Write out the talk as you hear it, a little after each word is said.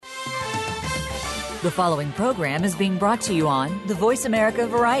The following program is being brought to you on the Voice America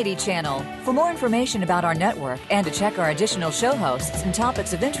Variety Channel. For more information about our network and to check our additional show hosts and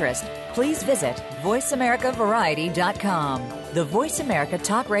topics of interest, please visit voiceamericavariety.com. The Voice America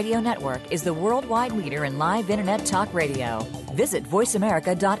Talk Radio Network is the worldwide leader in live Internet talk radio. Visit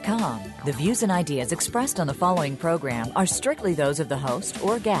voiceamerica.com. The views and ideas expressed on the following program are strictly those of the host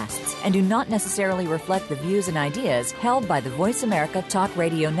or guests and do not necessarily reflect the views and ideas held by the Voice America Talk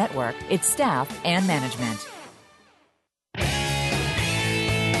Radio Network, its staff, and management.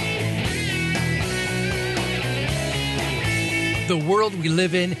 The world we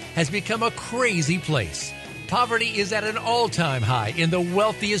live in has become a crazy place. Poverty is at an all-time high in the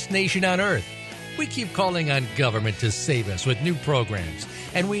wealthiest nation on earth. We keep calling on government to save us with new programs,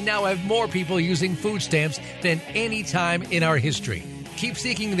 and we now have more people using food stamps than any time in our history. Keep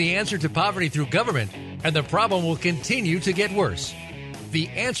seeking the answer to poverty through government, and the problem will continue to get worse. The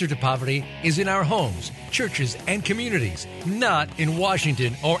answer to poverty is in our homes, churches, and communities, not in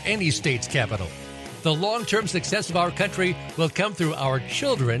Washington or any state's capital. The long-term success of our country will come through our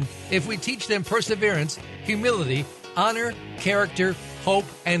children if we teach them perseverance, humility, honor, character, hope,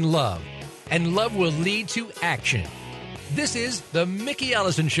 and love. And love will lead to action. This is The Mickey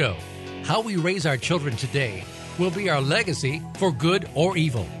Ellison Show. How we raise our children today will be our legacy for good or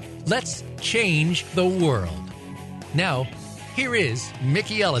evil. Let's change the world. Now, here is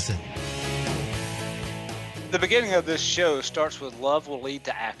Mickey Ellison. The beginning of this show starts with love will lead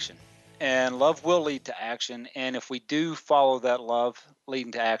to action. And love will lead to action. And if we do follow that love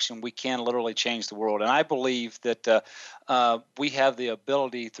leading to action, we can literally change the world. And I believe that we have the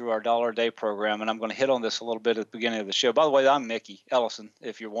ability through our Dollar a Day program. And I'm going to hit on this a little bit at the beginning of the show. By the way, I'm Mickey Ellison,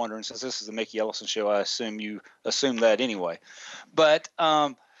 if you're wondering. Since this is the Mickey Ellison Show, I assume you assume that anyway. But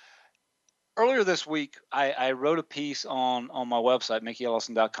earlier this week, I wrote a piece on my website,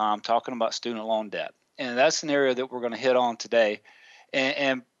 mickeyellison.com, talking about student loan debt. And that's an area that we're going to hit on today.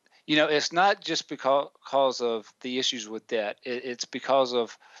 And you know, it's not just because of the issues with debt. It's because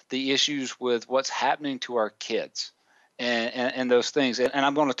of the issues with what's happening to our kids and those things. And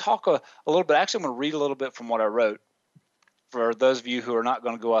I'm going to talk a little bit. Actually, I'm going to read a little bit from what I wrote for those of you who are not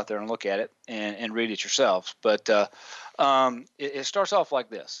going to go out there and look at it and read it yourselves. But it starts off like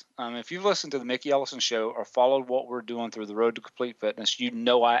this. If you've listened to the Mickey Ellison Show or followed what we're doing through the Road to Complete Fitness, you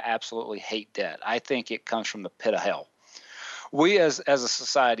know I absolutely hate debt. I think it comes from the pit of hell. We as a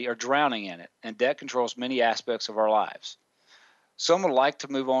society are drowning in it, and debt controls many aspects of our lives. Some would like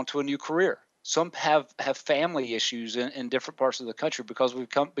to move on to a new career. Some have family issues in different parts of the country because we've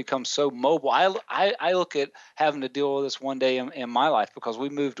become so mobile. I look at having to deal with this one day in my life because we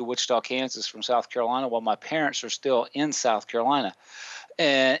moved to Wichita, Kansas from South Carolina while my parents are still in South Carolina.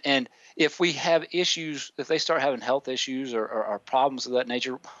 And if we have issues, if they start having health issues or problems of that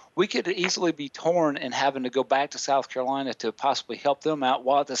nature, we could easily be torn and having to go back to South Carolina to possibly help them out.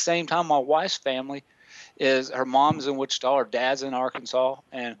 While at the same time, my wife's family her mom's in Wichita, her dad's in Arkansas,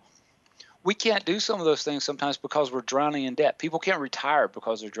 and we can't do some of those things sometimes because we're drowning in debt. People can't retire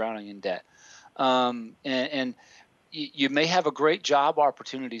because they're drowning in debt. And you may have a great job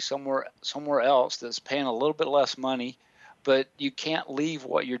opportunity somewhere else that's paying a little bit less money, but you can't leave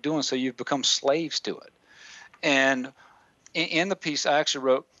what you're doing, so you've become slaves to it. And in the piece, I actually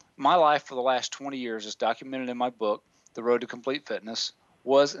wrote, my life for the last 20 years is documented in my book, The Road to Complete Fitness,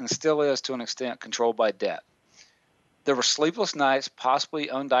 was and still is to an extent controlled by debt. There were sleepless nights, possibly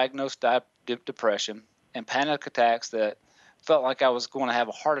undiagnosed depression, and panic attacks that felt like I was going to have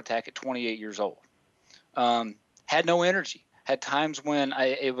a heart attack at 28 years old. Had no energy. Had times when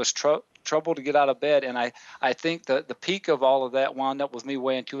it was trouble to get out of bed, and I think the peak of all of that wound up with me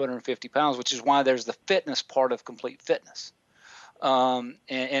weighing 250 pounds, which is why there's the fitness part of Complete Fitness. And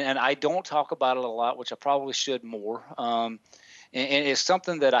I don't talk about it a lot, which I probably should more. And it's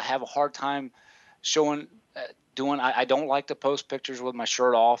something that I have a hard time showing – doing. I don't like to post pictures with my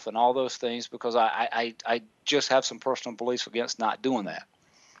shirt off and all those things because I just have some personal beliefs against not doing that.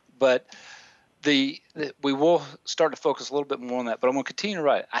 But we will start to focus a little bit more on that. But I'm going to continue to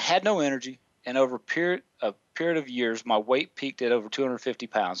write. I had no energy, and over a period of years, my weight peaked at over 250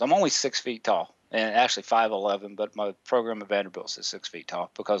 pounds. I'm only 6 feet tall, and actually 5'11", but my program at Vanderbilt says 6 feet tall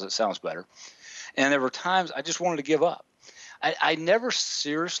because it sounds better. And there were times I just wanted to give up. I never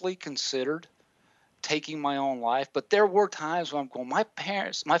seriously considered taking my own life, but there were times when I'm going, my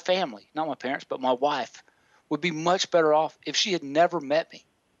family, not my parents, but my wife would be much better off if she had never met me,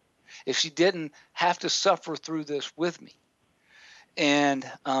 if she didn't have to suffer through this with me. And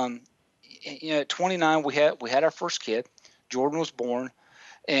at 29, we had our first kid. Jordan was born,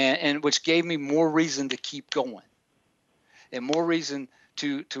 and which gave me more reason to keep going, and more reason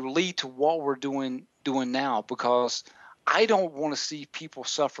to lead to what we're doing doing now, because I don't want to see people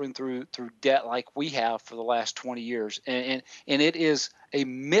suffering through debt like we have for the last 20 years. And it is a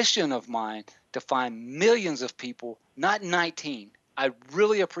mission of mine to find millions of people, not 19. I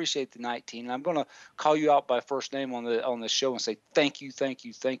really appreciate the 19. And I'm going to call you out by first name on the show and say thank you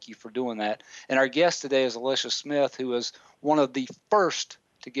for doing that. And our guest today is Alisha Smith, who is one of the first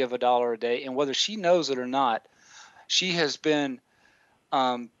to give $1 a day. And whether she knows it or not, she has been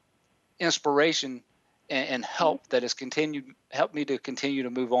inspiration and help that has helped me to continue to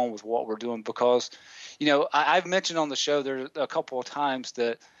move on with what we're doing. Because, I've mentioned on the show there a couple of times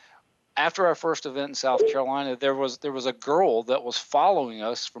that after our first event in South Carolina, there was a girl that was following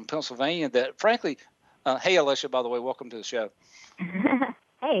us from Pennsylvania that, frankly, hey, Alisha, by the way, welcome to the show.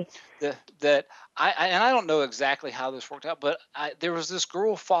 Hey. That I don't know exactly how this worked out, but there was this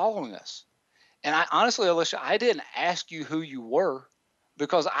girl following us. And I honestly, Alisha, I didn't ask you who you were,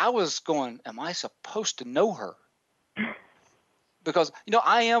 because I was going, am I supposed to know her? Because,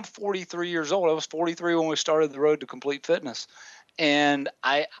 I am 43 years old. I was 43 when we started the road to complete fitness. And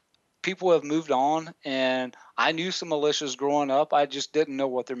people have moved on, and I knew some Alishas growing up. I just didn't know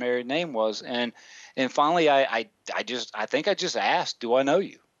what their married name was. And finally I think I just asked, do I know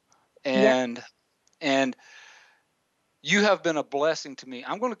you? And you have been a blessing to me.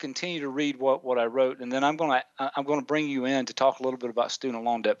 I'm going to continue to read what I wrote, and then I'm going to bring you in to talk a little bit about student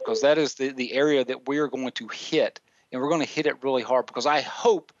loan debt, because that is the area that we're going to hit, and we're going to hit it really hard, because I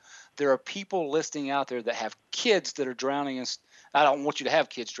hope there are people listening out there that have kids that are drowning in. I don't want you to have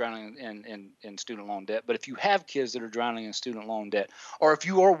kids drowning in student loan debt, but if you have kids that are drowning in student loan debt, or if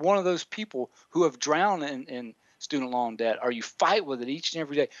you are one of those people who have drowned in student loan debt, or you fight with it each and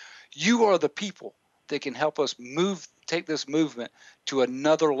every day, you are the people that can help us take this movement to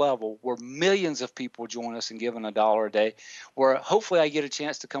another level, where millions of people join us in giving $1 a day, where hopefully I get a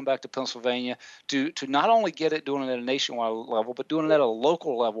chance to come back to Pennsylvania to not only get it doing it at a nationwide level, but doing it at a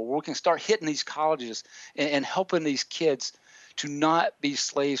local level, where we can start hitting these colleges and helping these kids to not be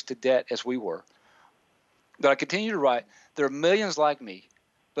slaves to debt as we were. But I continue to write, there are millions like me,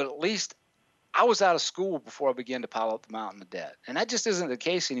 but at least I was out of school before I began to pile up the mountain of debt. And that just isn't the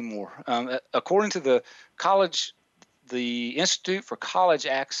case anymore. According to the Institute for College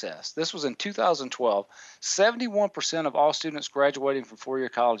Access, this was in 2012, 71% of all students graduating from four-year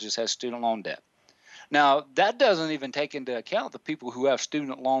colleges had student loan debt. Now, that doesn't even take into account the people who have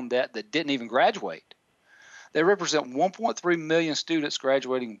student loan debt that didn't even graduate. They represent 1.3 million students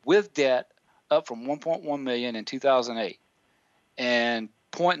graduating with debt, up from 1.1 million in 2008, and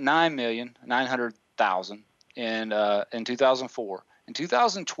 900,000 in 2004. In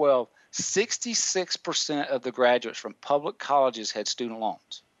 2012, 66% of the graduates from public colleges had student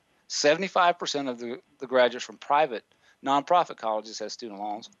loans. 75% of the graduates from private nonprofit colleges had student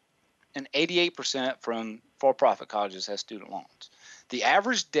loans, and 88% from for-profit colleges had student loans. The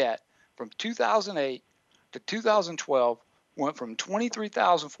average debt from 2008 to 2012 went from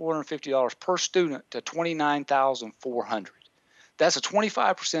 $23,450 per student to $29,400. That's a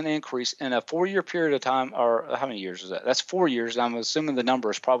 25% increase in a 4-year period of time, or how many years is that? That's 4 years. I'm assuming the number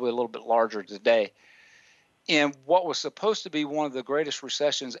is probably a little bit larger today. In what was supposed to be one of the greatest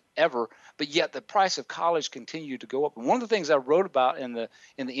recessions ever, but yet the price of college continued to go up. And one of the things I wrote about in the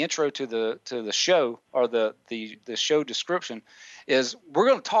intro to the show, or the show description, is we're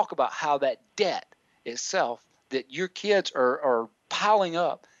going to talk about how that debt itself that your kids are piling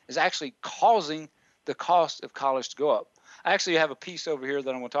up is actually causing the cost of college to go up. I actually have a piece over here that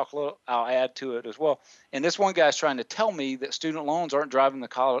I'm going to talk a little. I'll add to it as well. And this one guy's trying to tell me that student loans aren't driving the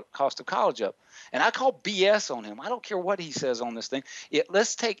cost of college up. And I call BS on him. I don't care what he says on this thing.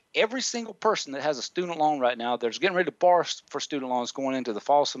 Let's take every single person that has a student loan right now that's getting ready to borrow for student loans going into the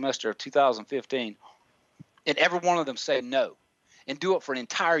fall semester of 2015, and every one of them say no, and do it for an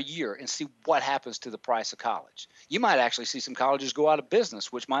entire year and see what happens to the price of college. You might actually see some colleges go out of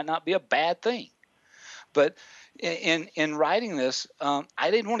business, which might not be a bad thing. But in writing this,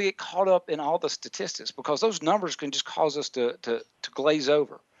 I didn't want to get caught up in all the statistics, because those numbers can just cause us to glaze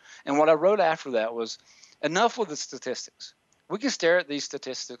over. And what I wrote after that was, enough with the statistics. We can stare at these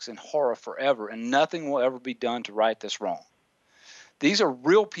statistics in horror forever, and nothing will ever be done to right this wrong. These are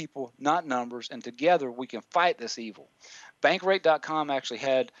real people, not numbers, and together we can fight this evil. Bankrate.com actually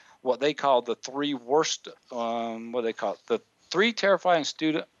had what they called the three worst, the three terrifying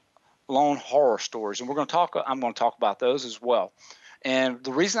student loan horror stories, and I'm going to talk about those as well. And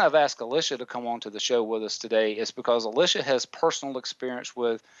the reason I've asked Alisha to come on to the show with us today is because Alisha has personal experience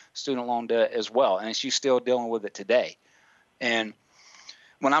with student loan debt as well, and she's still dealing with it today. And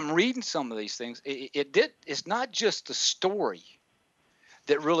when I'm reading some of these things, it's not just the story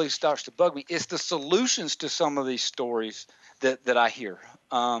that really starts to bug me. It's the solutions to some of these stories that I hear.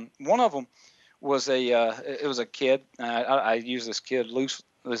 One of them was it was a kid. I use this kid use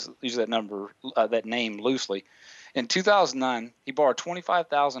that name loosely. In 2009, he borrowed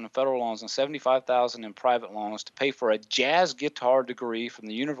 $25,000 in federal loans and $75,000 in private loans to pay for a jazz guitar degree from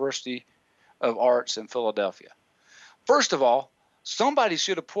the University of Arts in Philadelphia. First of all, somebody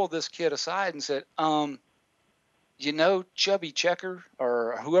should have pulled this kid aside and said, Chubby Checker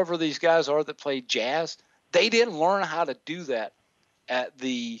or whoever these guys are that play jazz, they didn't learn how to do that at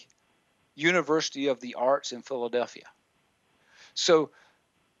the University of the Arts in Philadelphia. So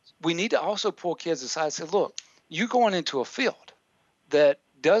we need to also pull kids aside and say, look, you're going into a field that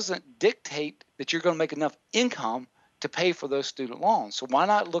doesn't dictate that you're going to make enough income to pay for those student loans. So why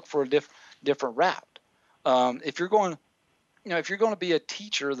not look for a different route? If you're going to be a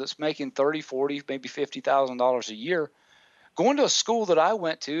teacher that's making $30,000, $40,000, maybe $50,000 a year, going to a school that I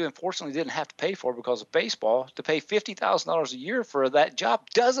went to and fortunately didn't have to pay for because of baseball, to pay $50,000 a year for that job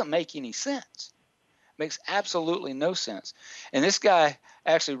doesn't make any sense. Makes absolutely no sense. And this guy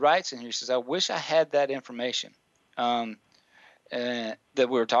actually writes in here, he says, I wish I had that information that we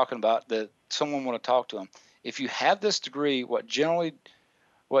were talking about, that someone want to talk to him. If you have this degree, what generally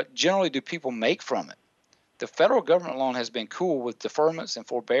do people make from it? The federal government loan has been cool with deferments and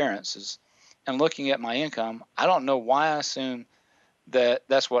forbearances. And looking at my income, I don't know why I assume that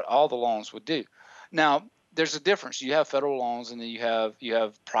that's what all the loans would do. Now, there's a difference. You have federal loans and then you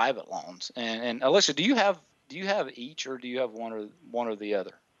have private loans. And Alisha, do you have each, or do you have one or the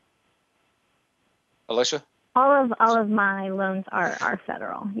other? Alisha? All of my loans are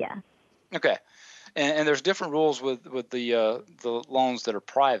federal. Yeah. Okay. And there's different rules with the loans that are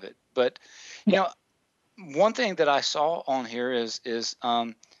private. But one thing that I saw on here is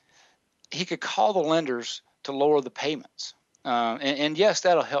he could call the lenders to lower the payments. And yes,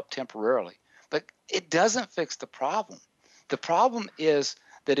 that'll help temporarily, but it doesn't fix the problem. The problem is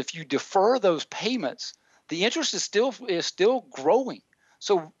that if you defer those payments, the interest is still growing.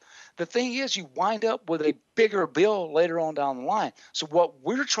 So the thing is, you wind up with a bigger bill later on down the line. So what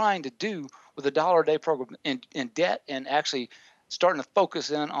we're trying to do with the $1 a day program in debt, and actually starting to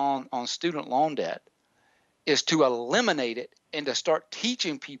focus in on student loan debt, is to eliminate it and to start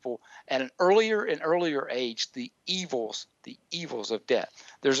teaching people at an earlier and earlier age the evils of debt.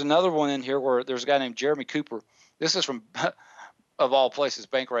 There's another one in here where there's a guy named Jeremy Cooper. This is from, of all places,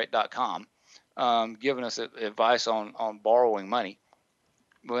 bankrate.com, giving us advice on borrowing money,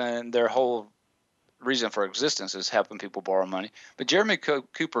 when their whole reason for existence is helping people borrow money. But Jeremy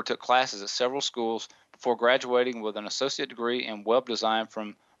Cooper took classes at several schools before graduating with an associate degree in web design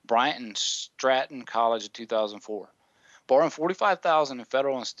from Bryant and Stratton College in 2004. Borrowing $45,000 in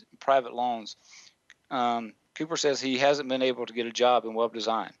federal and private loans, Cooper says he hasn't been able to get a job in web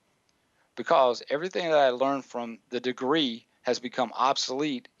design because everything that I learned from the degree has become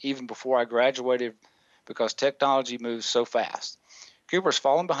obsolete even before I graduated because technology moves so fast. Cooper's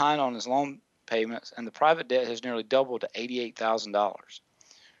fallen behind on his loan payments, and the private debt has nearly doubled to $88,000.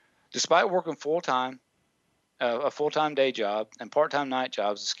 Despite working a full-time day job and part-time night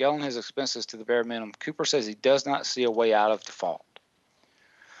jobs, scaling his expenses to the bare minimum, Cooper says he does not see a way out of default.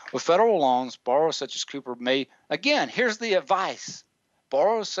 With federal loans, borrowers such as Cooper may, again, here's the advice.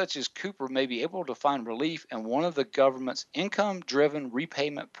 Borrowers such as Cooper may be able to find relief in one of the government's income-driven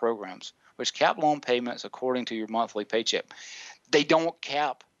repayment programs, which cap loan payments according to your monthly paycheck. They don't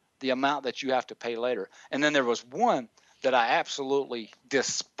cap the amount that you have to pay later. And then there was one that I absolutely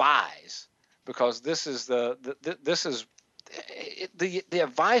despise, because this is the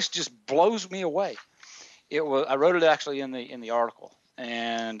advice just blows me away. I wrote it actually in the article,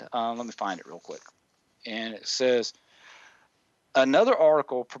 and let me find it real quick. And it says, another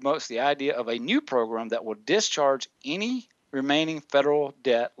article promotes the idea of a new program that will discharge any remaining federal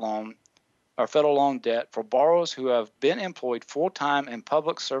loan debt for borrowers who have been employed full-time in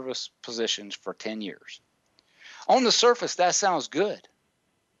public service positions for 10 years. On the surface, that sounds good.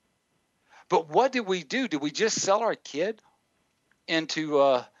 But what did we do? Did we just sell our kid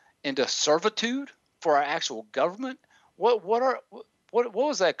into servitude for our actual government? What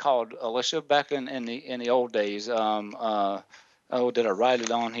was that called, Alisha, back in the old days? Did I write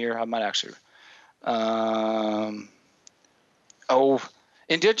it on here? I might actually.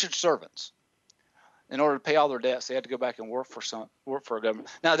 Indentured servants. In order to pay all their debts, they had to go back and work for a government.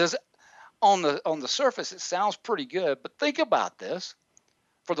 Now, on the surface, it sounds pretty good, but think about this.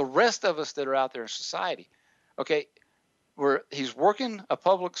 For the rest of us that are out there in society, okay, he's working a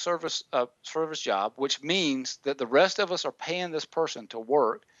public service job, which means that the rest of us are paying this person to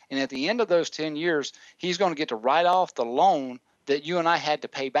work, and at the end of those 10 years, he's going to get to write off the loan that you and I had to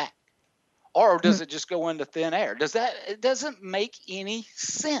pay back? Or does it just go into thin air? It doesn't make any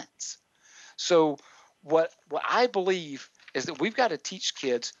sense. So what I believe is that we've got to teach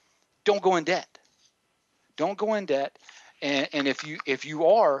kids, don't go in debt. Don't go in debt. And if you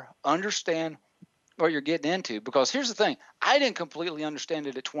are, understand what you're getting into. Because here's the thing, I didn't completely understand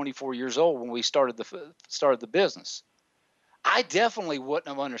it at 24 years old when we started the business. I definitely wouldn't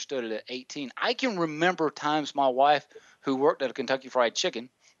have understood it at 18. I can remember times my wife, who worked at a Kentucky Fried Chicken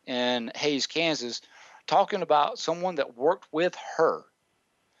in Hays, Kansas, talking about someone that worked with her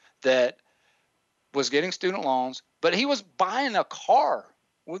that was getting student loans, but he was buying a car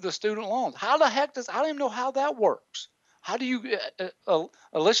with the student loans. How the heck I don't even know how that works. How do you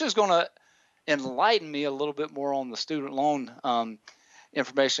Alicia's going to enlighten me a little bit more on the student loan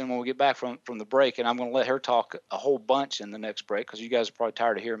information when we get back from the break, and I'm going to let her talk a whole bunch in the next break because you guys are probably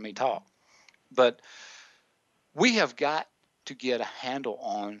tired of hearing me talk. But we have got to get a handle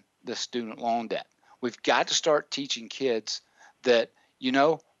on the student loan debt. We've got to start teaching kids that,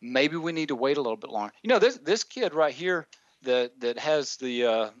 maybe we need to wait a little bit longer. This kid right here that has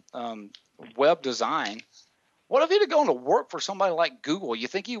the web design, what if he'd have gone to work for somebody like Google? You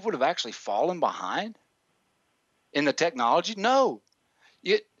think he would have actually fallen behind in the technology? No.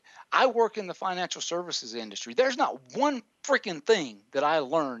 I work in the financial services industry. There's not one freaking thing that I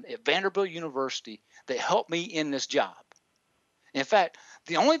learned at Vanderbilt University that helped me in this job. In fact,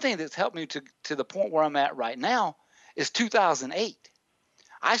 the only thing that's helped me to the point where I'm at right now is 2008.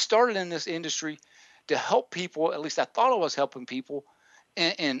 I started in this industry to help people, at least I thought I was helping people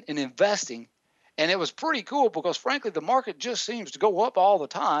in investing. And it was pretty cool because, frankly, the market just seems to go up all the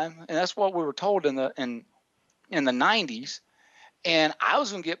time. And that's what we were told in the 90s. And I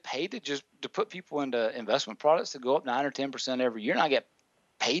was going to get paid to put people into investment products that go up 9 or 10% every year. And I get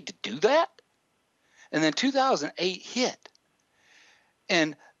paid to do that. And then 2008 hit.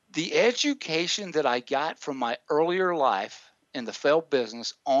 And the education that I got from my earlier life in the failed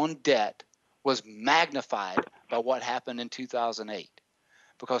business on debt was magnified by what happened in 2008.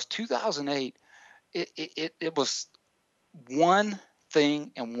 Because 2008, it was one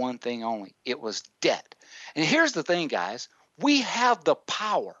thing and one thing only. It was debt. And here's the thing, guys. We have the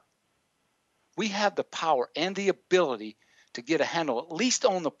power. We have the power and the ability to get a handle, at least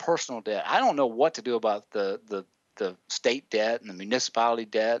on the personal debt. I don't know what to do about the state debt and the municipality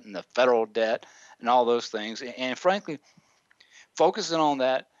debt and the federal debt and all those things. And frankly, focusing on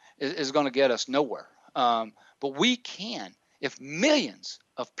that is going to get us nowhere. But we can, if millions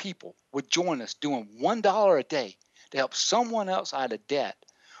of people would join us doing $1 a day to help someone else out of debt,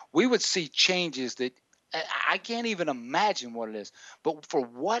 we would see changes that I can't even imagine what it is. But for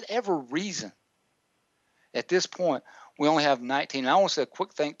whatever reason, at this point, we only have 19. And I want to say a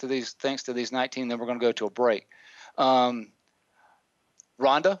quick thanks to these 19, then we're going to go to a break. Rhonda,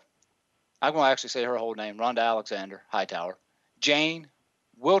 I'm going to actually say her whole name, Rhonda Alexander Hightower. Jane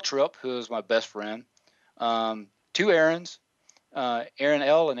Wiltrip, who is my best friend. 2 Aarons, Aaron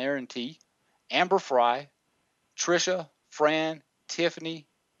L. and Aaron T. Amber Fry, Trisha, Fran, Tiffany,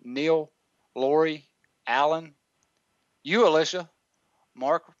 Neil, Lori, Alan, you, Alicia,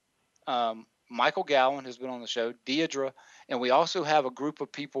 Mark, Michael Gowan, who's been on the show, Deidre, and we also have a group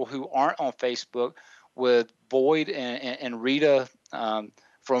of people who aren't on Facebook with Boyd and Rita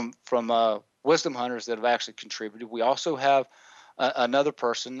from Wisdom Hunters that have actually contributed. We also have another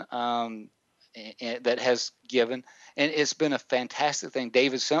person that has given, and it's been a fantastic thing,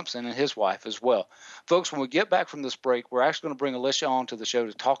 David Simpson and his wife as well. Folks, when we get back from this break, we're actually going to bring Alisha on to the show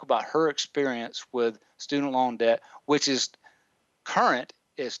to talk about her experience with student loan debt, which is current.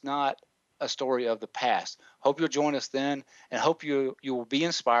 It's not a story of the past. Hope you'll join us then, and hope you will be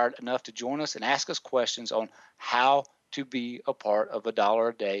inspired enough to join us and ask us questions on how to be a part of $1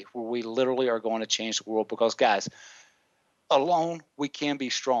 a day, where we literally are going to change the world. Because, guys, alone we can be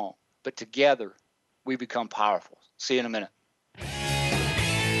strong, but together we become powerful. See you in a minute.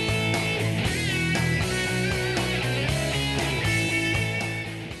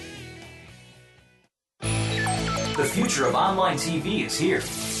 The future of online TV is here.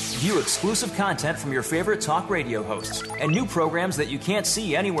 View exclusive content from your favorite talk radio hosts and new programs that you can't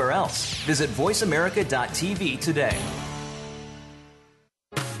see anywhere else. Visit voiceamerica.tv today.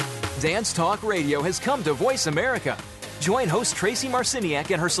 Dance Talk Radio has come to Voice America. Join host Tracy Marciniak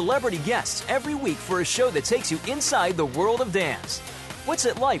and her celebrity guests every week for a show that takes you inside the world of dance. What's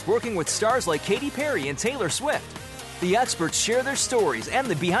it like working with stars like Katy Perry and Taylor Swift? The experts share their stories and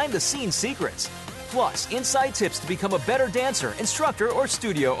the behind-the-scenes secrets. Plus, inside tips to become a better dancer, instructor, or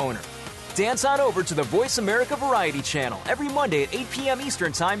studio owner. Dance on over to the Voice America Variety Channel every Monday at 8 p.m.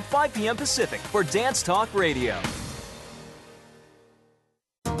 Eastern Time, 5 p.m. Pacific for Dance Talk Radio.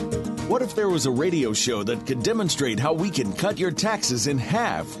 What if there was a radio show that could demonstrate how we can cut your taxes in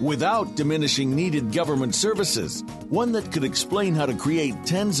half without diminishing needed government services? One that could explain how to create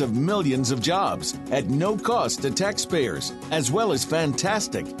tens of millions of jobs at no cost to taxpayers, as well as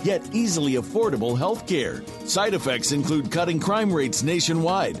fantastic yet easily affordable health care. Side effects include cutting crime rates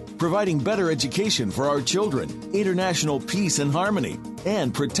nationwide, providing better education for our children, international peace and harmony,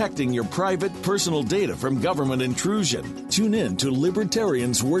 and protecting your private personal data from government intrusion. Tune in to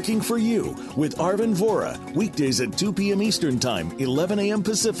Libertarians Working for You with Arvin Vora, weekdays at 2 p.m. Eastern Time, 11 a.m.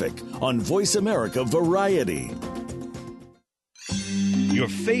 Pacific, on Voice America Variety. Your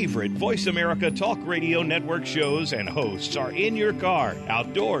favorite Voice America Talk Radio Network shows and hosts are in your car,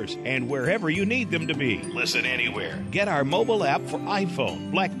 outdoors, and wherever you need them to be. Listen anywhere. Get our mobile app for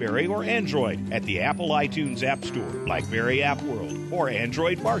iPhone, BlackBerry, or Android at the Apple iTunes App Store, BlackBerry App World, or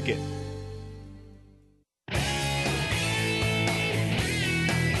Android Market.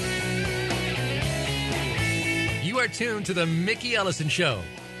 You are tuned to The Mickey Ellison Show.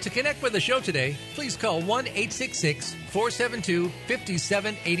 To connect with the show today, please call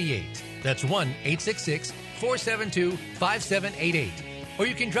 1-866-472-5788. That's 1-866-472-5788. Or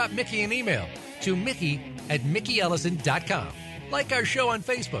you can drop Mickey an email to mickey@mickeyellison.com. Like our show on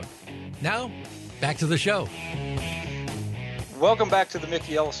Facebook. Now, back to the show. Welcome back to the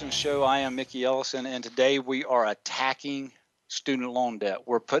Mickey Ellison Show. I am Mickey Ellison, and today we are attacking student loan debt.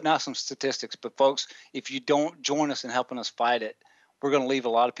 We're putting out some statistics, but folks, if you don't join us in helping us fight it, we're going to leave a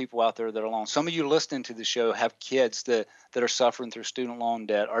lot of people out there that are alone. Some of you listening to the show have kids that are suffering through student loan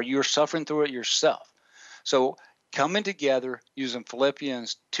debt, or you're suffering through it yourself. So coming together using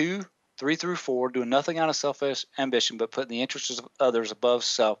Philippians 2:3-4, doing nothing out of selfish ambition, but putting the interests of others above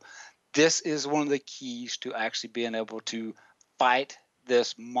self. This is one of the keys to actually being able to fight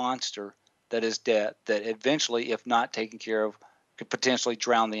this monster that is debt, that eventually, if not taken care of, could potentially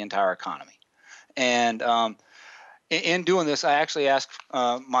drown the entire economy. And in doing this, I actually asked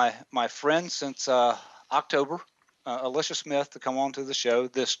my friend since October, Alisha Smith, to come on to the show.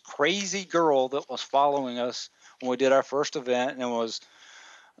 This crazy girl that was following us when we did our first event and was,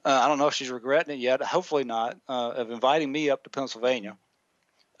 I don't know if she's regretting it yet, hopefully not, of inviting me up to Pennsylvania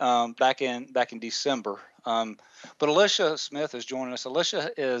back in December. But Alisha Smith is joining us.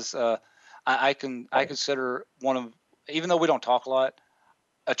 Alisha is, I consider one of, even though we don't talk a lot,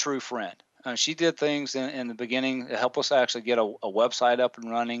 a true friend. She did things in the beginning to help us actually get a website up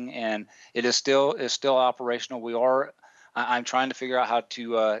and running, and it is still operational. I'm trying to figure out how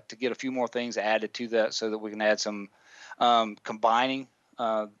to get a few more things added to that so that we can add some combining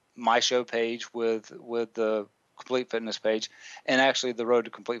my show page with the Complete Fitness page, and actually the Road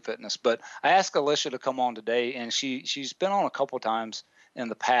to Complete Fitness. But I asked Alisha to come on today, and she's been on a couple of times in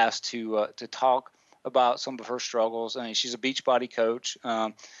the past to talk about some of her struggles. I mean, she's a Beachbody coach.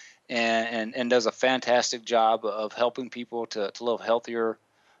 And does a fantastic job of helping people to live healthier,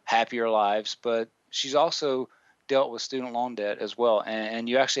 happier lives. But she's also dealt with student loan debt as well. And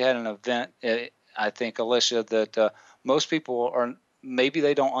you actually had an event, I think, Alisha, that most people maybe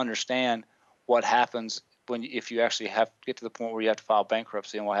they don't understand what happens if you actually have to get to the point where you have to file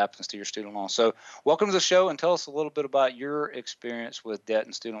bankruptcy and what happens to your student loan. So welcome to the show, and tell us a little bit about your experience with debt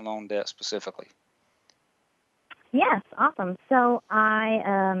and student loan debt specifically. Yes, awesome. So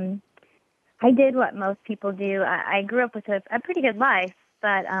I did what most people do. I grew up with a pretty good life,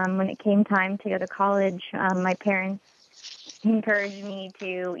 but when it came time to go to college, my parents encouraged me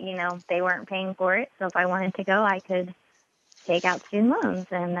to, they weren't paying for it. So if I wanted to go, I could take out student loans.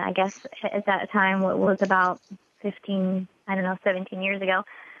 And I guess at that time, what was about 17 years ago,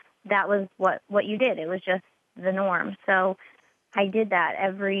 that was what you did. It was just the norm. So I did that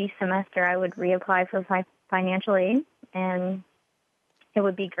every semester. I would reapply for financial aid, and it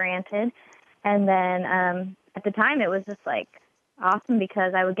would be granted. And then at the time, it was just awesome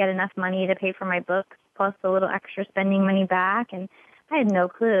because I would get enough money to pay for my books plus a little extra spending money back. And I had no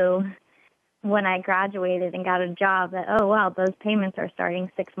clue when I graduated and got a job that, oh, wow, those payments are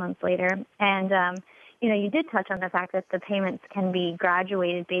starting 6 months later. And, you did touch on the fact that the payments can be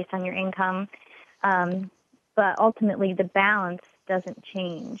graduated based on your income, but ultimately the balance doesn't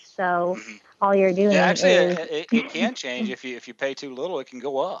change. So all you're doing is... it can change. If you pay too little, it can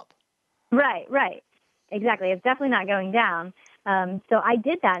go up. Right. Exactly. It's definitely not going down. So I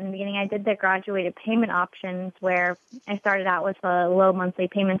did that in the beginning. I did the graduated payment options where I started out with low monthly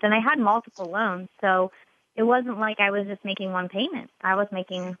payments, and I had multiple loans. So it wasn't like I was just making one payment. I was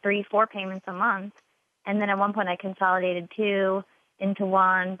making 3-4 payments a month. And then at one point I consolidated 2 into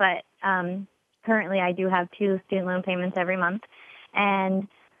 1. But currently I do have 2 student loan payments every month. And,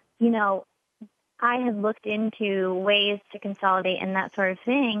 I had looked into ways to consolidate and that sort of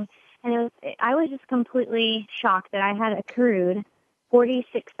thing. And I was just completely shocked that I had accrued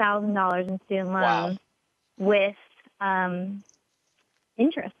 $46,000 in student loans with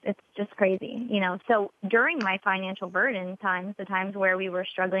interest. It's just crazy, So during my financial burden times, the times where we were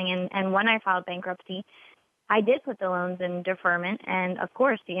struggling, and when I filed bankruptcy, I did put the loans in deferment, and of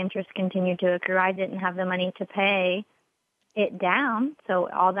course the interest continued to accrue. I didn't have the money to pay it down, so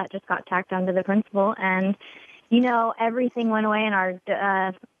all that just got tacked onto the principal, and everything went away in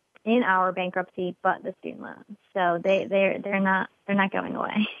our bankruptcy, but the student loans. So they're not going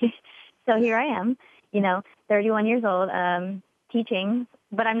away. So here I am, 31 years old, teaching,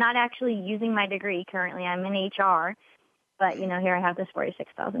 but I'm not actually using my degree currently. I'm in HR, but here I have this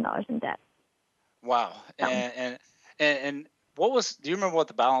 $46,000 in debt. Wow. So. And what was? Do you remember what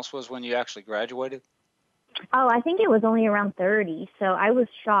the balance was when you actually graduated? Oh, I think it was only around 30. So I was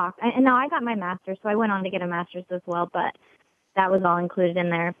shocked. And now I got my master's, so I went on to get a master's as well, but that was all included in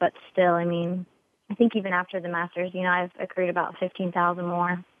there. But still, I think even after the master's, I've accrued about $15,000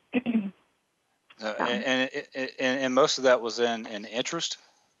 more. And most of that was in interest?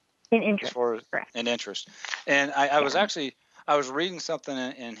 In interest, correct. In interest. And I was reading something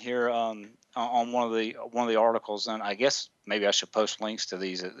in here on one of the articles, and I guess maybe I should post links to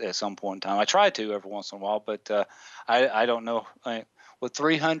these at some point in time. I try to every once in a while, but I don't know. With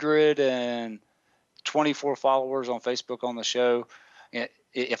 324 followers on Facebook on the show,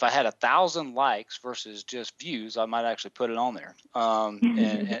 if I had 1,000 likes versus just views, I might actually put it on there.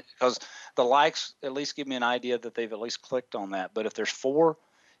 And because the likes at least give me an idea that they've at least clicked on that. But if there's 4,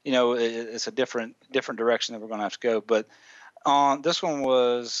 it's a different direction that we're going to have to go. But this one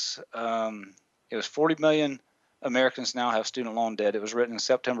was it was 40 million Americans now have student loan debt. It was written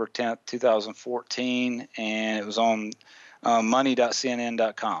September 10th, 2014, and it was on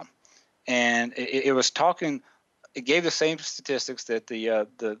money.cnn.com. And it was talking. It gave the same statistics that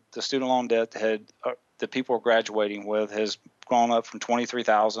the student loan debt that people are graduating with has gone up from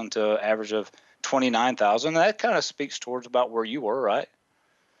 23,000 to an average of 29,000. That kind of speaks towards about where you were, right?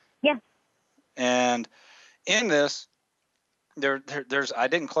 Yeah. And in this, there's I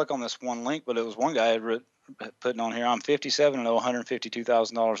didn't click on this one link, but it was one guy had putting on here. I'm 57 and owe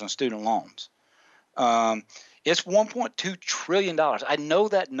 $152,000 in student loans. It's $1.2 trillion. I know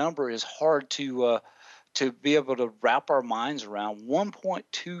that number is hard to be able to wrap our minds around.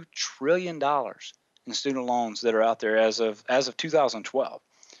 $1.2 trillion in student loans that are out there as of 2012.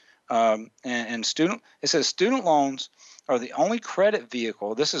 And it says student loans are the only credit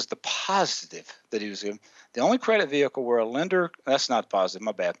vehicle. This is the positive that he was in. The only credit vehicle where a lender, that's not positive,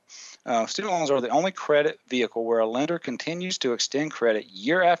 my bad. Student loans are the only credit vehicle where a lender continues to extend credit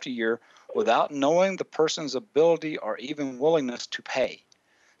year after year without knowing the person's ability or even willingness to pay,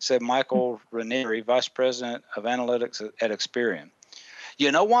 said Michael Ranieri, Vice President of Analytics at Experian.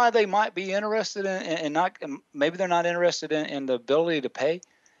 You know why they might be interested in not, maybe they're not interested in the ability to pay,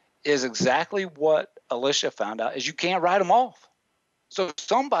 is exactly what Alisha found out, is you can't write them off. So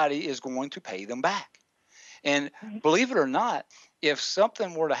somebody is going to pay them back. And believe it or not, if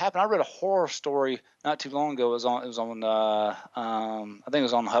something were to happen, I read a horror story not too long ago. It was on I think it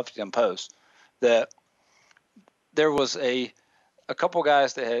was on the Huffington Post, that there was a couple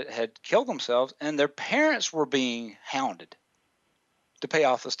guys that had killed themselves, and their parents were being hounded to pay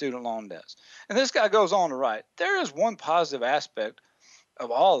off the student loan debts. And this guy goes on to write, there is one positive aspect of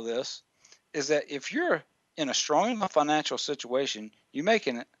all of this, is that if you're in a strong enough financial situation, you make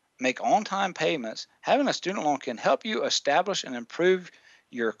on-time payments. Having a student loan can help you establish and improve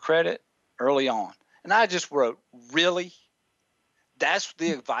your credit early on. And I just wrote, really? That's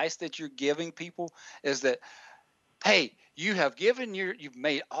the advice that you're giving people, is that, hey, you've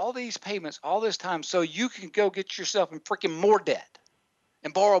made all these payments all this time so you can go get yourself in freaking more debt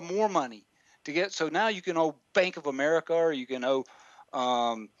and borrow more money so now you can owe Bank of America, or you can owe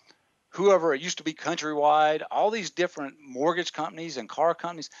whoever, it used to be Countrywide, all these different mortgage companies and car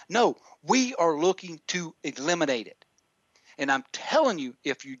companies. No, we are looking to eliminate it. And I'm telling you,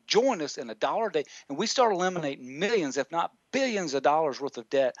 if you join us in $1 a day and we start eliminating millions, if not billions of dollars worth of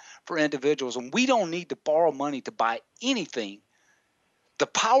debt for individuals, and we don't need to borrow money to buy anything, the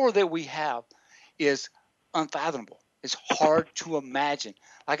power that we have is unfathomable. It's hard to imagine.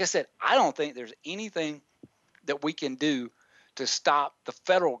 Like I said, I don't think there's anything that we can do to stop the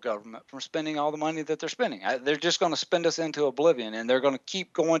federal government from spending all the money that they're spending. They're just going to spend us into oblivion, and they're going to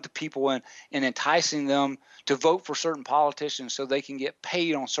keep going to people and enticing them to vote for certain politicians so they can get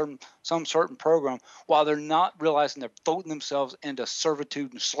paid on some certain program, while they're not realizing they're voting themselves into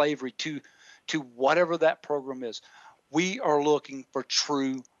servitude and slavery to whatever that program is. We are looking for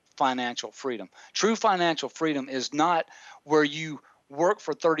true financial freedom. True financial freedom is not where you work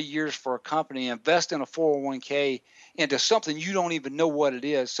for 30 years for a company, invest in a 401k into something you don't even know what it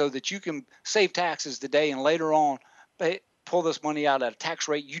is, so that you can save taxes today and later on pull this money out at a tax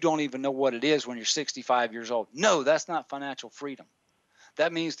rate you don't even know what it is when you're 65 years old. No, that's not financial freedom.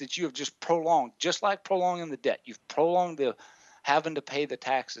 That means that you have just prolonged, just like prolonging the debt, you've prolonged the having to pay the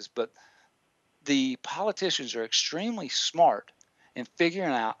taxes. But the politicians are extremely smart in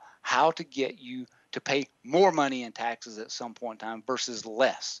figuring out how to get you to pay more money in taxes at some point in time versus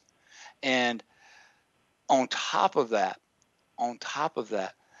less. And on top of that,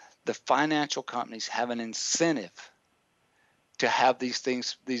 the financial companies have an incentive to have these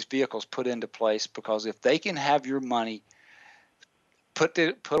vehicles put into place, because if they can have your money put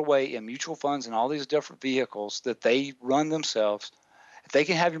away in mutual funds and all these different vehicles that they run themselves, if they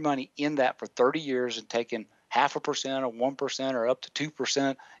can have your money in that for 30 years and taking 0.5% or 1% or up to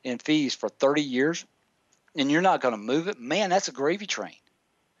 2% in fees for 30 years, and you're not going to move it, man, that's a gravy train.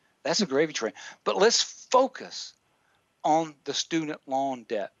 That's a gravy train. But let's focus on the student loan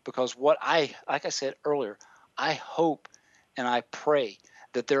debt, because like I said earlier, I hope and I pray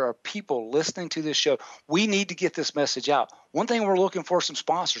that there are people listening to this show. We need to get this message out. One thing, we're looking for some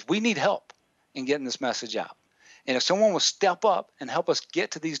sponsors. We need help in getting this message out. And if someone will step up and help us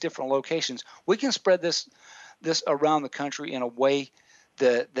get to these different locations, we can spread this around the country in a way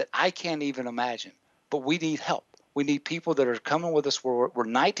that I can't even imagine. But we need help. We need people that are coming with us. We're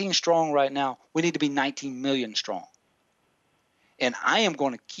 19 strong right now. We need to be 19 million strong. And I am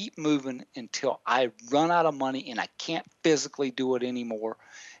going to keep moving until I run out of money and I can't physically do it anymore.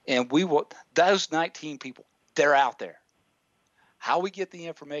 And those 19 people, they're out there. How we get the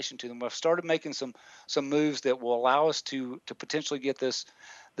information to them, I've started making some moves that will allow us to potentially get this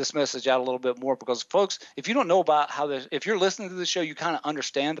message out a little bit more. Because, folks, if you don't know about if you're listening to this show, you kind of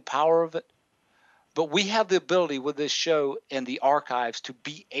understand the power of it. But we have the ability with this show and the archives to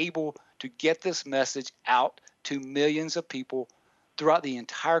be able to get this message out to millions of people throughout the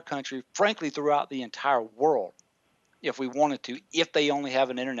entire country, frankly, throughout the entire world, if we wanted to. If they only have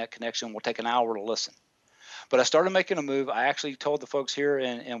an internet connection, we'll take an hour to listen. But I started making a move. I actually told the folks here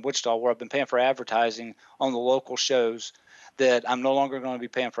in Wichita, where I've been paying for advertising on the local shows, that I'm no longer going to be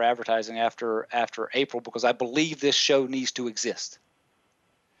paying for advertising after April, because I believe this show needs to exist.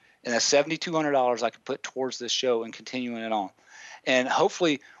 And that's $7,200 I could put towards this show and continuing it on. And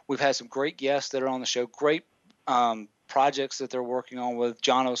hopefully we've had some great guests that are on the show, great projects that they're working on with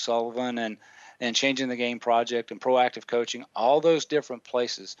John O'Sullivan and Changing the Game Project and Proactive Coaching, all those different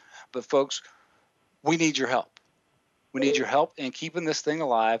places. But, folks, we need your help. We need your help in keeping this thing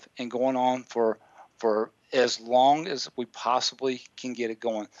alive and going on for as long as we possibly can get it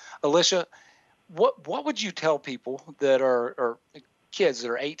going. Alisha, what would you tell people that are kids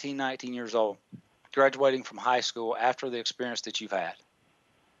that are 18, 19 years old, graduating from high school after the experience that you've had?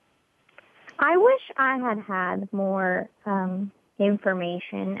 I wish I had more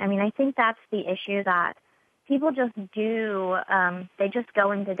information. I mean, I think that's the issue, that people just do, they just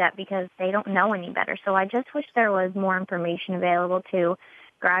go into debt because they don't know any better. So I just wish there was more information available to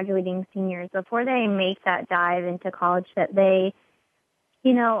graduating seniors before they make that dive into college, that they,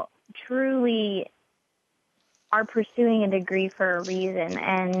 truly are pursuing a degree for a reason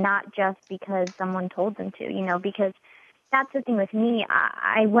and not just because someone told them to, because that's the thing with me.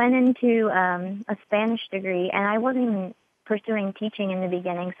 I went into a Spanish degree, and I wasn't even pursuing teaching in the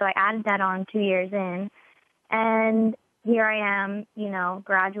beginning, so I added that on 2 years in. And here I am,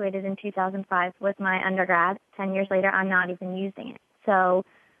 graduated in 2005 with my undergrad. 10 years later, I'm not even using it. So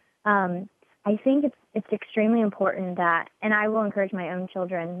I think it's extremely important that, and I will encourage my own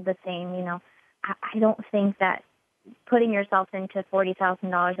children the same, I don't think that putting yourself into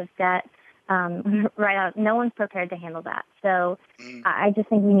 $40,000 of debt right out, no one's prepared to handle that. So I just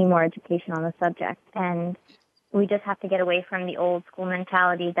think we need more education on the subject, and we just have to get away from the old school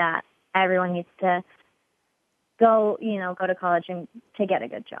mentality that everyone needs to go to college and to get a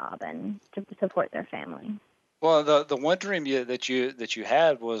good job and to support their family. Well, the one dream that you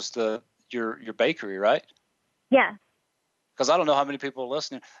had was your bakery, right? Yeah. Because I don't know how many people are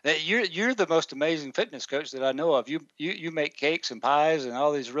listening. You're the most amazing fitness coach that I know of. You make cakes and pies and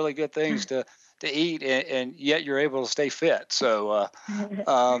all these really good things to eat, and yet you're able to stay fit. So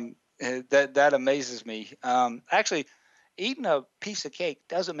that amazes me. Actually, eating a piece of cake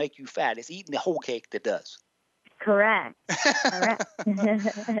doesn't make you fat. It's eating the whole cake that does. Correct.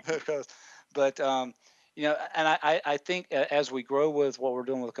 But and I think as we grow with what we're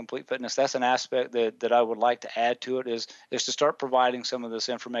doing with Complete Fitness, that's an aspect that I would like to add to it is to start providing some of this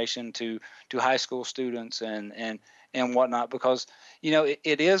information to high school students and whatnot, because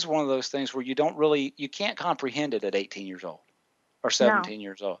it is one of those things where you can't comprehend it at 18 years old. or 17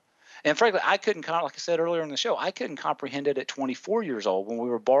 years old. And frankly, I couldn't, like I said earlier in the show, I couldn't comprehend it at 24 years old when we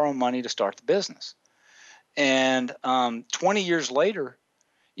were borrowing money to start the business. And 20 years later,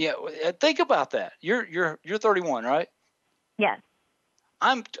 think about that. You're 31, right? Yes.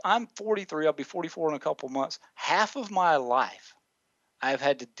 I'm 43. I'll be 44 in a couple of months. Half of my life, I've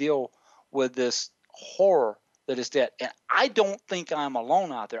had to deal with this horror that is debt. And I don't think I'm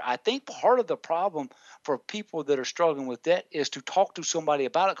alone out there. I think part of the problem for people that are struggling with debt is to talk to somebody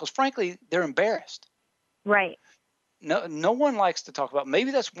about it because, frankly, they're embarrassed. Right. No one likes to talk about it.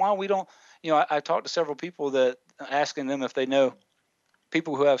 Maybe that's why we don't. I talked to several people that asking them if they know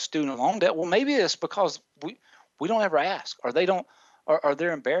people who have student loan debt. Well, maybe it's because we don't ever ask, or they don't, or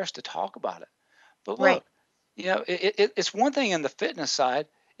they're embarrassed to talk about it. But look, it's one thing in the fitness side.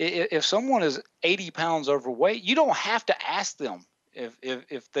 If someone is 80 pounds overweight, you don't have to ask them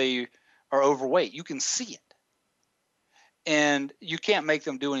if they are overweight. You can see it. And you can't make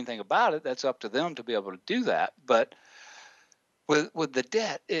them do anything about it. That's up to them to be able to do that. But with the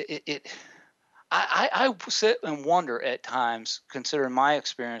debt, I sit and wonder at times, considering my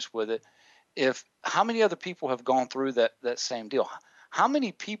experience with it, how many other people have gone through that same deal. How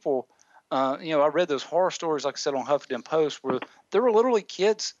many people, I read those horror stories, like I said, on Huffington Post, where there were literally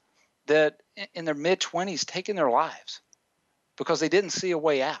kids that in their mid-20s taking their lives because they didn't see a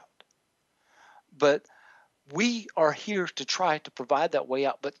way out. But we are here to try to provide that way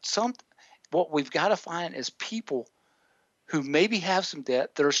out. But what we've got to find is people who maybe have some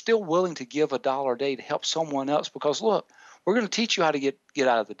debt that are still willing to give $1 a day to help someone else. Because look, we're going to teach you how to get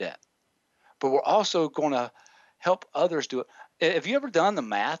out of the debt, but we're also going to help others do it. Have you ever done the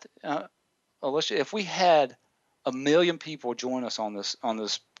math, Alicia? If we had 1 million people join us on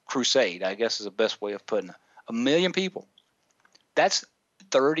this crusade, I guess is the best way of putting it. 1 million people. That's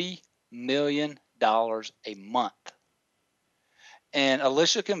 $30 million a month. And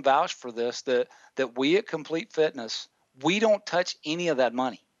Alicia can vouch for this, that we at Complete Fitness, we don't touch any of that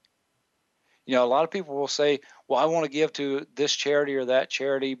money. A lot of people will say, well, I want to give to this charity or that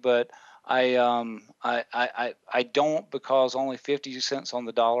charity, but I don't, because only 50 cents on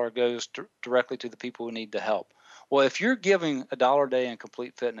the dollar goes directly to the people who need the help. Well, if you're giving $1 a day in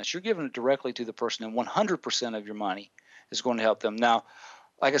Complete Fitness, you're giving it directly to the person, and 100% of your money is going to help them. Now,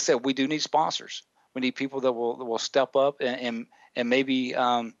 like I said, we do need sponsors. We need people that will step up and maybe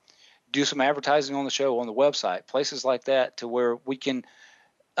do some advertising on the show, on the website, places like that, to where we can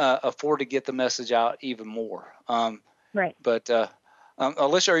afford to get the message out even more. Right. But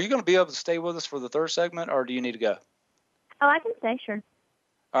Alicia, are you going to be able to stay with us for the third segment, or do you need to go? Oh, I can stay, sure.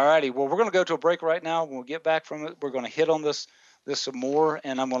 All righty. Well, we're going to go to a break right now. When we get back from it, we're going to hit on this some more,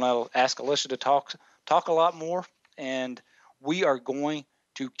 and I'm going to ask Alicia to talk a lot more, and we are going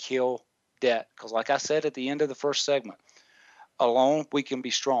to kill debt. Because like I said at the end of the first segment, alone we can be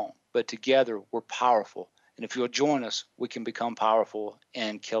strong, but together we're powerful. And if you'll join us, we can become powerful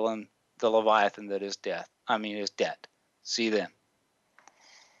in killing the Leviathan that is debt. See you then.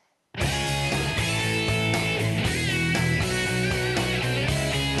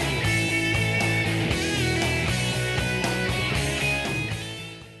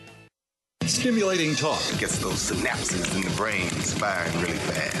 Stimulating talk. It gets those synapses in the brain firing really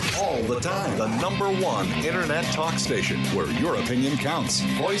fast. All the time. The #1 internet talk station where your opinion counts.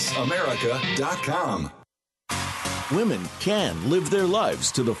 VoiceAmerica.com. Women can live their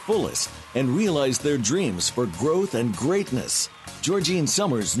lives to the fullest and realize their dreams for growth and greatness. Georgine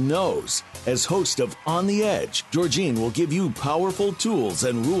Summers knows. As host of On the Edge, Georgine will give you powerful tools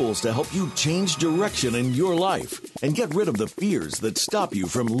and rules to help you change direction in your life and get rid of the fears that stop you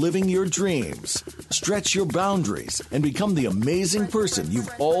from living your dreams. Stretch your boundaries and become the amazing person you've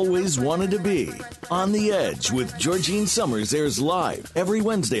always wanted to be. On the Edge with Georgine Summers airs live every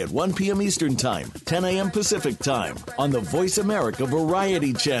Wednesday at 1 p.m. Eastern Time, 10 a.m. Pacific Time on the Voice America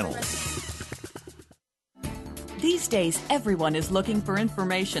Variety Channel. These days, everyone is looking for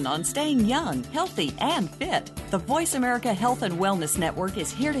information on staying young, healthy, and fit. The Voice America Health and Wellness Network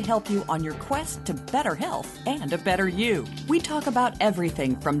is here to help you on your quest to better health and a better you. We talk about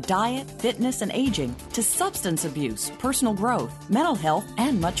everything from diet, fitness, and aging to substance abuse, personal growth, mental health,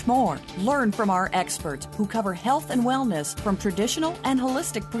 and much more. Learn from our experts who cover health and wellness from traditional and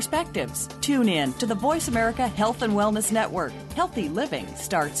holistic perspectives. Tune in to the Voice America Health and Wellness Network. Healthy living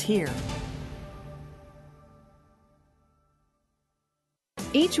starts here.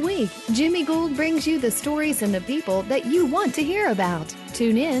 Each week, Jimmy Gould brings you the stories and the people that you want to hear about.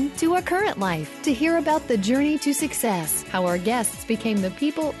 Tune in to A Current Life to hear about the journey to success, how our guests became the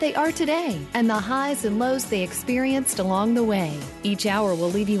people they are today, and the highs and lows they experienced along the way. Each hour will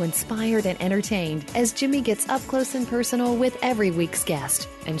leave you inspired and entertained as Jimmy gets up close and personal with every week's guest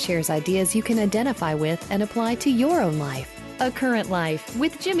and shares ideas you can identify with and apply to your own life. A Current Life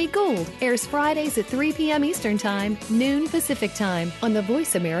with Jimmy Gould airs Fridays at 3 p.m. Eastern Time, noon Pacific Time on the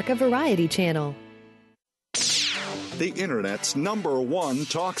Voice America Variety Channel. The Internet's #1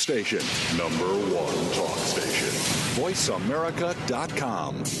 talk station. #1 talk station.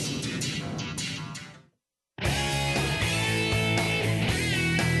 VoiceAmerica.com.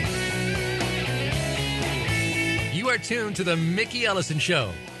 You are tuned to the Mickey Ellison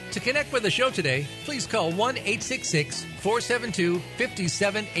Show. To connect with the show today, please call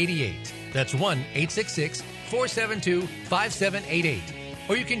 1-866-472-5788. That's 1-866-472-5788.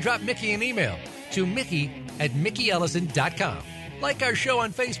 Or you can drop Mickey an email to mickey@mickeyellison.com. Like our show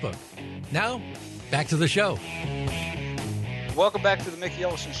on Facebook. Now, back to the show. Welcome back to the Mickey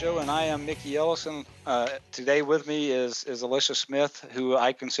Ellison Show, and I am Mickey Ellison. Today with me is Alisha Smith, who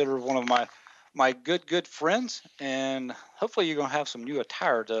I consider one of my good friends, and hopefully you're going to have some new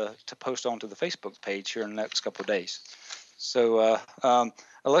attire to post onto the Facebook page here in the next couple of days. So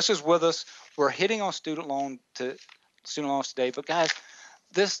Alicia's with us. We're hitting on student loans today, but guys,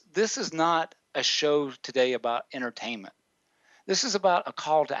 this is not a show today about entertainment. This is about a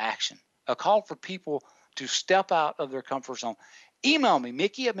call to action, a call for people to step out of their comfort zone. Email me,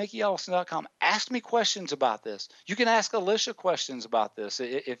 mickey@mickeyellison.com. Ask me questions about this. You can ask Alisha questions about this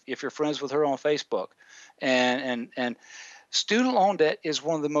if you're friends with her on Facebook. And student loan debt is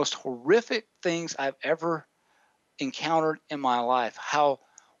one of the most horrific things I've ever encountered in my life. How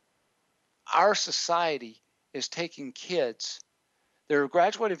our society is taking kids. They're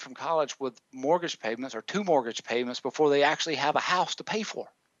graduating from college with mortgage payments or 2 mortgage payments before they actually have a house to pay for.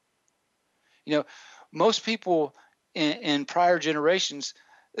 You know, most people in prior generations,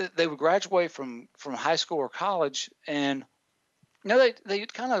 they would graduate from high school or college, and they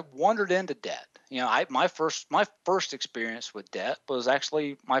kind of wandered into debt. My first experience with debt was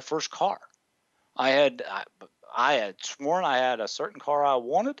actually my first car. I had sworn I had a certain car I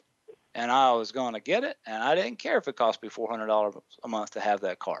wanted, and I was going to get it, and I didn't care if it cost me $400 a month to have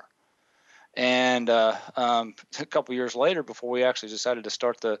that car. And a couple years later, before we actually decided to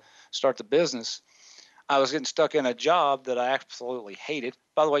start the business, I was getting stuck in a job that I absolutely hated.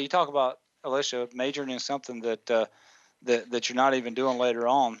 By the way, you talk about, Alisha, majoring in something that you're not even doing later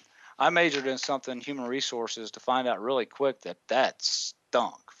on. I majored in something, human resources, to find out really quick that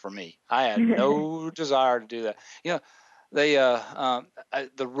stunk for me. I had no desire to do that. The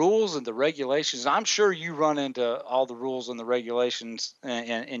rules and the regulations, I'm sure you run into all the rules and the regulations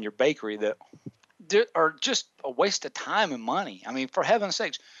in your bakery that are just a waste of time and money. I mean, for heaven's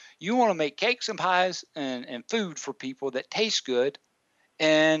sakes, you want to make cakes and pies and food for people that taste good,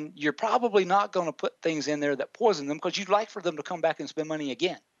 and you're probably not going to put things in there that poison them because you'd like for them to come back and spend money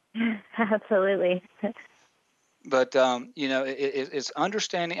again. Absolutely. But, it's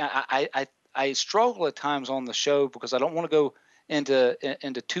understanding. I struggle at times on the show because I don't want to go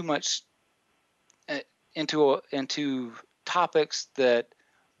into too much into topics that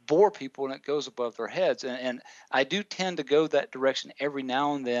bore people and it goes above their heads. And I do tend to go that direction every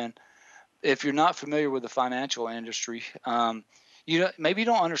now and then. If you're not familiar with the financial industry, maybe you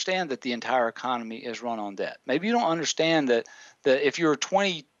don't understand that the entire economy is run on debt. Maybe you don't understand that if you're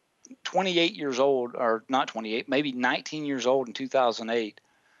 28 years old, or not 28, maybe 19 years old in 2008,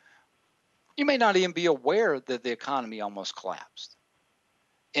 you may not even be aware that the economy almost collapsed.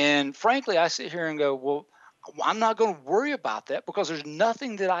 And frankly, I sit here and go, well, I'm not going to worry about that because there's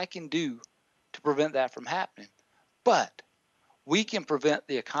nothing that I can do to prevent that from happening. But we can prevent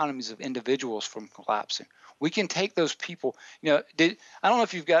the economies of individuals from collapsing. We can take those people. I don't know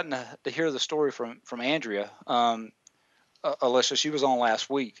if you've gotten to hear the story from Andrea, Alisha. She was on last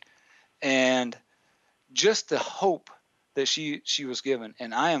week, and just the hope that she was given.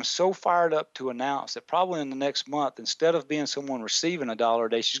 And I am so fired up to announce that probably in the next month, instead of being someone receiving $1 a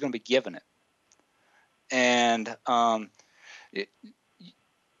day, she's going to be giving it. And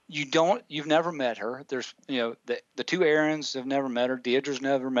you've never met her. There's, the 2 Aarons have never met her. Deidre's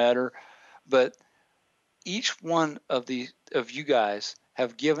never met her. But each one of you guys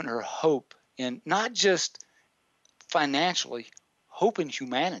have given her hope in not just financially, hope in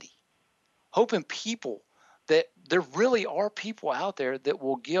humanity, hope in people, that there really are people out there that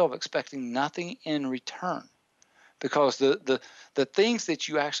will give expecting nothing in return, because the things that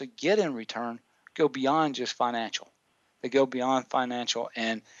you actually get in return go beyond just financial. They go beyond financial.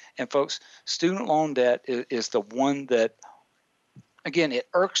 And folks, student loan debt is the one that again, it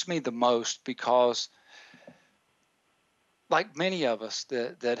irks me the most because, like many of us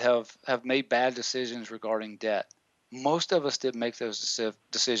that have made bad decisions regarding debt, most of us didn't make those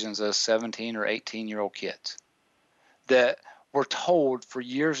decisions as 17 or 18-year-old kids that were told for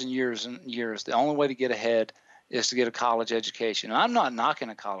years and years and years the only way to get ahead is to get a college education. And I'm not knocking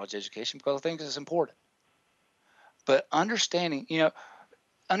a college education because I think it's important. But understanding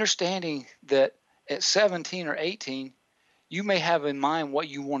that at 17 or 18, you may have in mind what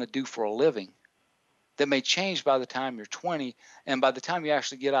you want to do for a living that may change by the time you're 20. And by the time you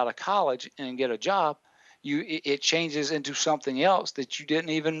actually get out of college and get a job, it changes into something else that you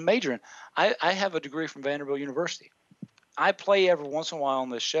didn't even major in. I have a degree from Vanderbilt University. I play every once in a while on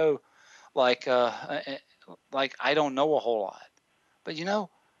this show like I don't know a whole lot. But,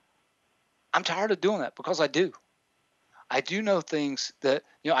 I'm tired of doing that because I do. I do know things that,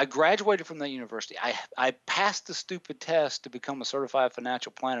 I graduated from that university. I passed the stupid test to become a certified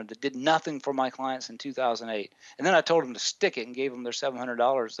financial planner that did nothing for my clients in 2008. And then I told them to stick it and gave them their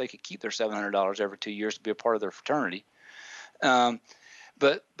 $700. They could keep their $700 every 2 years to be a part of their fraternity.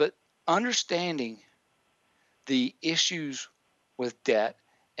 But understanding the issues with debt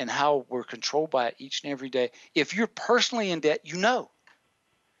and how we're controlled by it each and every day. If you're personally in debt,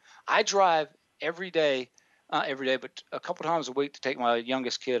 I drive every day, but a couple times a week to take my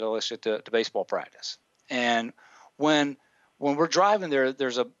youngest kid, Alisha, to baseball practice. And when we're driving there,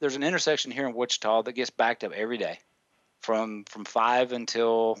 there's an intersection here in Wichita that gets backed up every day from 5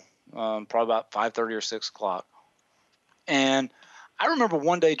 until probably about 5:30 or 6 o'clock. And I remember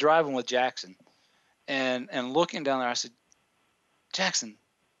one day driving with Jackson and looking down there. I said, Jackson,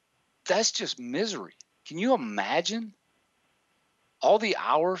 that's just misery. Can you imagine all the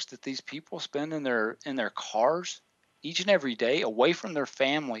hours that these people spend in their cars each and every day away from their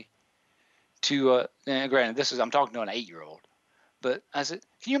family to and granted, I'm talking to an 8-year-old, but I said,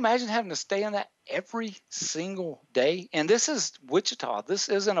 can you imagine having to stay in that every single day? And this is Wichita. This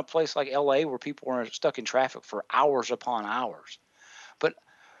isn't a place like LA where people are stuck in traffic for hours upon hours. But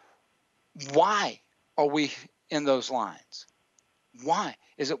why are we in those lines? Why?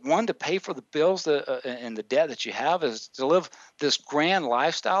 Is it, one, to pay for the bills and the debt that you have? Is to live this grand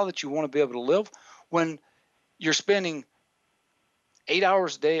lifestyle that you want to be able to live when you're spending 8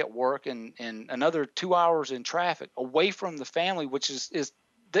 hours a day at work and another 2 hours in traffic away from the family, which is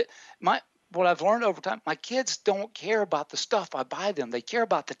what I've learned over time. My kids don't care about the stuff I buy them. They care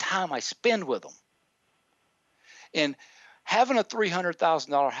about the time I spend with them. And having a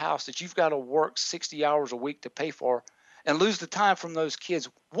 $300,000 house that you've got to work 60 hours a week to pay for and lose the time from those kids,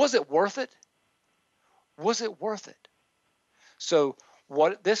 was it worth it? Was it worth it? So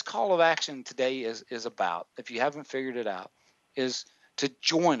what this call of action today is about, if you haven't figured it out, is to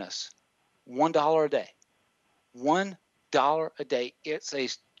join us $1 a day. $1 a day. It's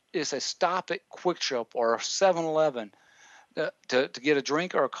a stop at Quick Trip or a 7-Eleven to get a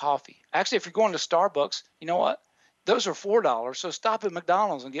drink or a coffee. Actually, if you're going to Starbucks, you know what? Those are $4. So stop at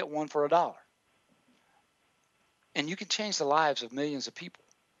McDonald's and get one for $1. And you can change the lives of millions of people.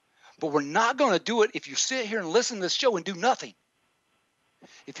 But we're not going to do it if you sit here and listen to this show and do nothing.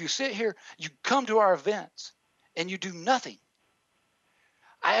 If you sit here, you come to our events and you do nothing.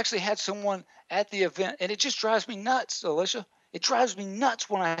 I actually had someone at the event, and it just drives me nuts, Alisha. It drives me nuts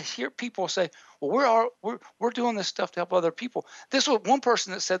when I hear people say, well, we're doing this stuff to help other people. This was one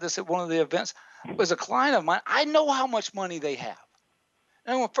person that said this at one of the events, was a client of mine. I know how much money they have.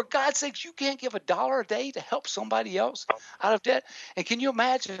 And for God's sakes, you can't give $1 a day to help somebody else out of debt. And can you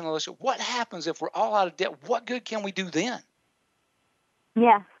imagine, Alisha, what happens if we're all out of debt? What good can we do then?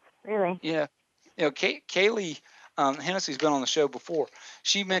 Yeah, really. Yeah. Kaylee Hennessy's been on the show before.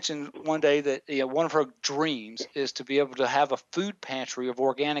 She mentioned one day that one of her dreams is to be able to have a food pantry of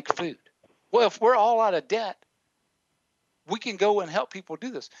organic food. Well, if we're all out of debt, we can go and help people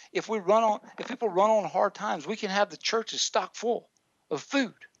do this. If people run on hard times, we can have the churches stock full of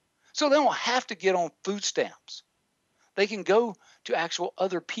food. So they don't have to get on food stamps. They can go to actual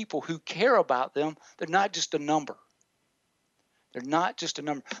other people who care about them. They're not just a number. They're not just a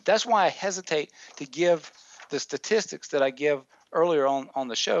number. That's why I hesitate to give the statistics that I give earlier on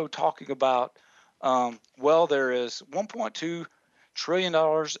the show, talking about, there is $1.2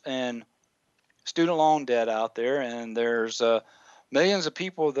 trillion in student loan debt out there, and there's millions of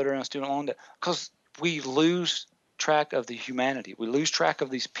people that are in student loan debt, because we lose track of the humanity. We lose track of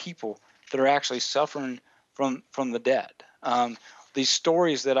these people that are actually suffering from the debt. These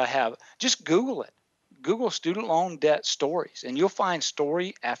stories that I have, just Google it. Google student loan debt stories, and you'll find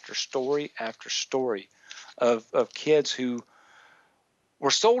story after story after story of kids who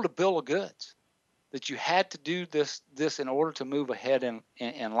were sold a bill of goods. that you had to do this in order to move ahead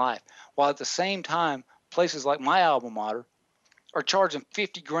in life. While at the same time, places like my alma mater are charging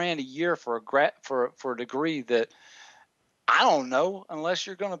 $50,000 a year for a degree that I don't know, unless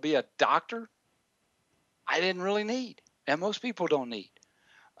you're going to be a doctor, I didn't really need, and most people don't need.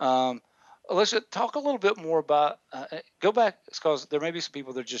 Alisha, talk a little bit more about, go back, because there may be some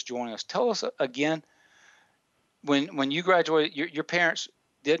people that are just joining us. Tell us again, when you graduated, your parents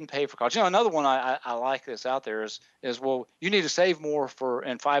didn't pay for college. Another one I like that's out there is, well, you need to save more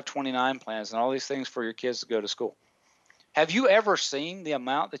in 529 plans and all these things for your kids to go to school. Have you ever seen the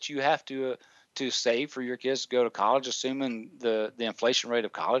amount that you have to save for your kids to go to college, assuming the inflation rate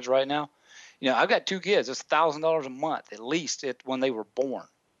of college right now? I've got 2 kids. It's $1,000 a month, at least when they were born,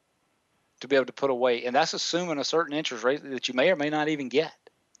 to be able to put away. And that's assuming a certain interest rate that you may or may not even get.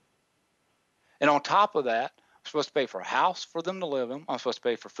 And on top of that, I'm supposed to pay for a house for them to live in. I'm supposed to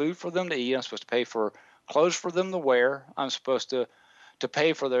pay for food for them to eat. I'm supposed to pay for clothes for them to wear. I'm supposed to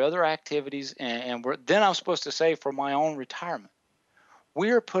pay for their other activities. And then I'm supposed to save for my own retirement.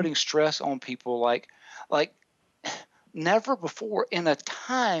 We're putting stress on people like never before in a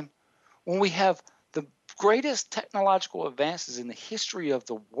time when we have the greatest technological advances in the history of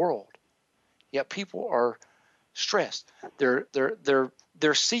the world. Yet people are stressed. They're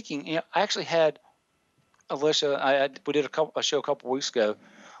seeking. I actually had Alisha. We did a show a couple weeks ago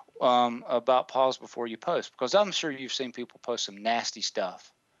about pause before you post, because I'm sure you've seen people post some nasty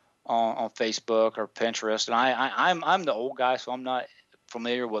stuff on Facebook or Pinterest, and I'm the old guy, so I'm not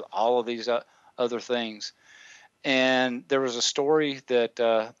familiar with all of these other things. And there was a story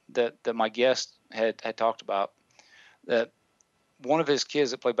that my guest had talked about, that one of his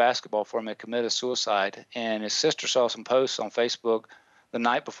kids that played basketball for him had committed suicide, and his sister saw some posts on Facebook the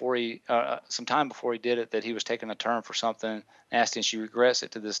night before some time before he did it, that he was taking a term for something nasty, and she regrets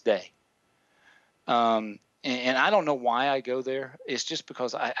it to this day. And I don't know why I go there. It's just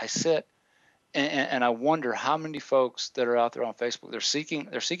because I sit and I wonder how many folks that are out there on Facebook, they're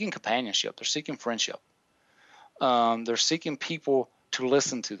seeking companionship, they're seeking friendship, they're seeking people to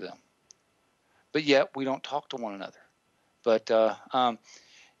listen to them, but yet we don't talk to one another. But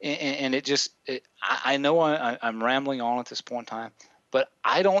and it just I know I'm rambling on at this point in time, but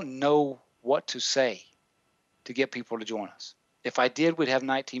I don't know what to say to get people to join us. If I did, we'd have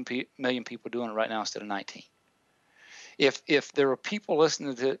 19 million people doing it right now instead of 19. If there are people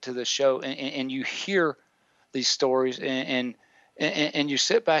listening to the show and you hear these stories and you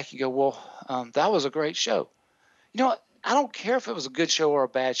sit back, you go, well, that was a great show. I don't care if it was a good show or a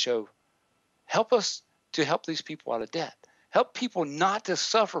bad show. Help us to help these people out of debt. Help people not to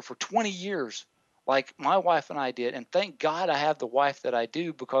suffer for 20 years like my wife and I did. And thank God I have the wife that I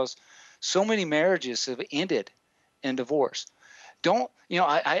do, because so many marriages have ended in divorce.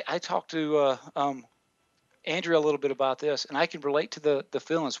 I talked to Andrea a little bit about this, and I can relate to the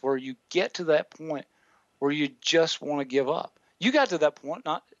feelings where you get to that point where you just want to give up. You got to that point,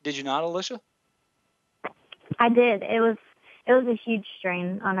 did you not, Alisha? I did. It was a huge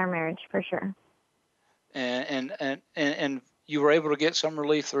strain on our marriage, for sure. And you were able to get some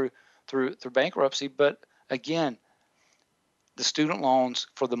relief through bankruptcy, but again, the student loans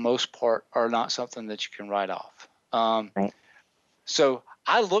for the most part are not something that you can write off. Right. So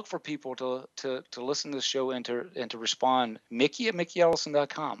I look for people to listen to the show and to respond. Mickey at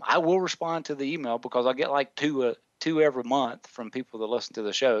MickeyEllison.com. I will respond to the email, because I get like two every month from people that listen to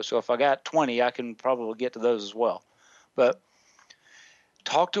the show. So if I got 20, I can probably get to those as well. But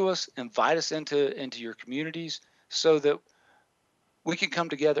talk to us, invite us into your communities, so that we can come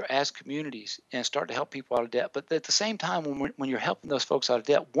together as communities and start to help people out of debt. But at the same time, when you're helping those folks out of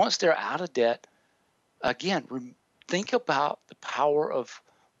debt, once they're out of debt, again, think about the power of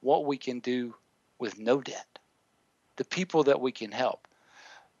what we can do with no debt, the people that we can help,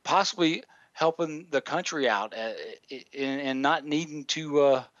 possibly helping the country out and not needing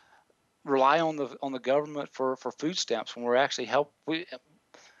to rely on the government for food stamps when we're actually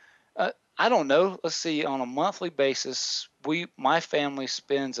I don't know. Let's see. On a monthly basis, my family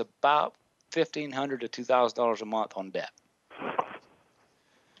spends about $1,500 to $2,000 a month on debt.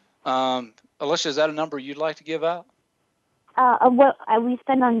 Alisha, is that a number you'd like to give out? What we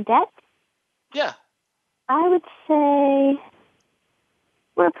spend on debt? Yeah. I would say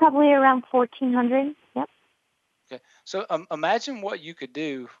we're probably around $1,400. Yep. Okay. So imagine what you could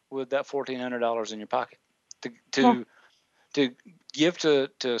do with that $1,400 in your pocket to give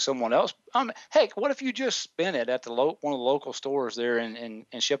to someone else. Heck, what if you just spent it at one of the local stores there in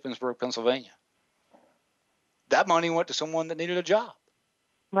Shippensburg, Pennsylvania? That money went to someone that needed a job.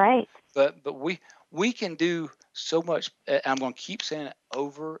 Right. But We can do so much. I'm going to keep saying it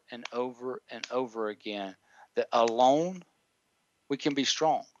over and over and over again, that alone we can be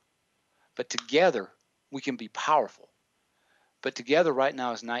strong, but together we can be powerful. But together right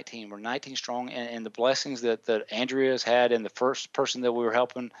now is 19. We're 19 strong, and the blessings that Andrea has had, and the first person that we were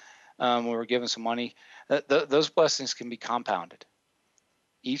helping, we were giving some money, those blessings can be compounded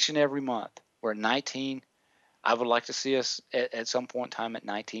each and every month. We're at 19. I would like to see us at some point in time at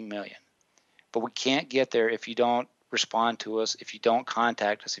 19 million. But we can't get there if you don't respond to us, if you don't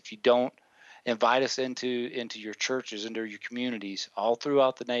contact us, if you don't invite us into your churches, into your communities, all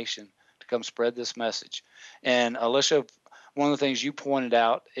throughout the nation to come spread this message. And Alisha, one of the things you pointed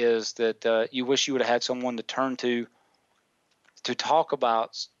out is that you wish you would have had someone to turn to talk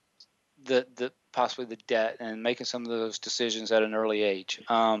about the possibly the debt and making some of those decisions at an early age.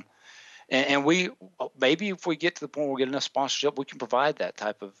 And we maybe if we get to the point where we get enough sponsorship, we can provide that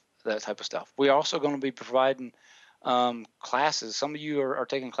type of stuff. We're also going to be providing classes. Some of you are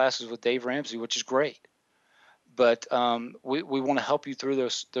taking classes with Dave Ramsey, which is great. But we want to help you through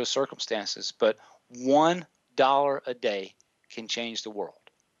those circumstances. But $1 a day can change the world.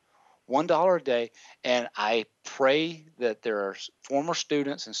 $1 a day, and I pray that there are former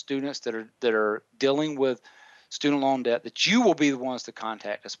students and students that are dealing with student loan debt, that you will be the ones to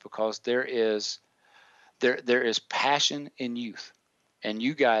contact us, because there is passion in youth, and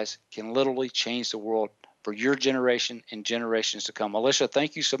you guys can literally change the world for your generation and generations to come. Alisha,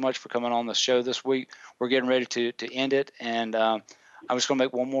 thank you so much for coming on the show this week. We're getting ready to end it, and I'm just going to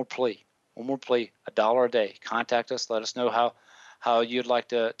make one more plea, $1 a day. Contact us. Let us know how you'd like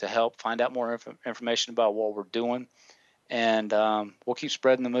to help. Find out more information about what we're doing, and we'll keep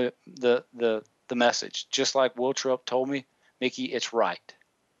spreading the message. Just like Will Trupp told me, Mickey, it's right.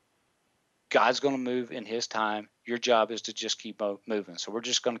 God's going to move in his time. Your job is to just keep moving. So we're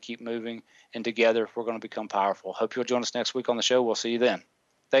just going to keep moving, and together we're going to become powerful. Hope you'll join us next week on the show. We'll see you then.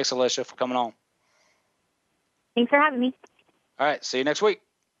 Thanks, Alisha, for coming on. Thanks for having me. All right. See you next week.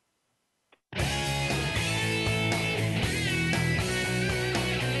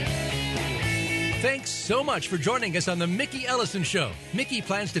 Thanks so much for joining us on the Mickey Ellison Show. Mickey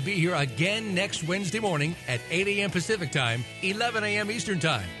plans to be here again next Wednesday morning at 8 a.m. Pacific Time, 11 a.m. Eastern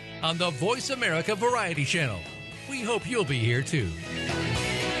Time on the Voice America Variety Channel. We hope you'll be here too.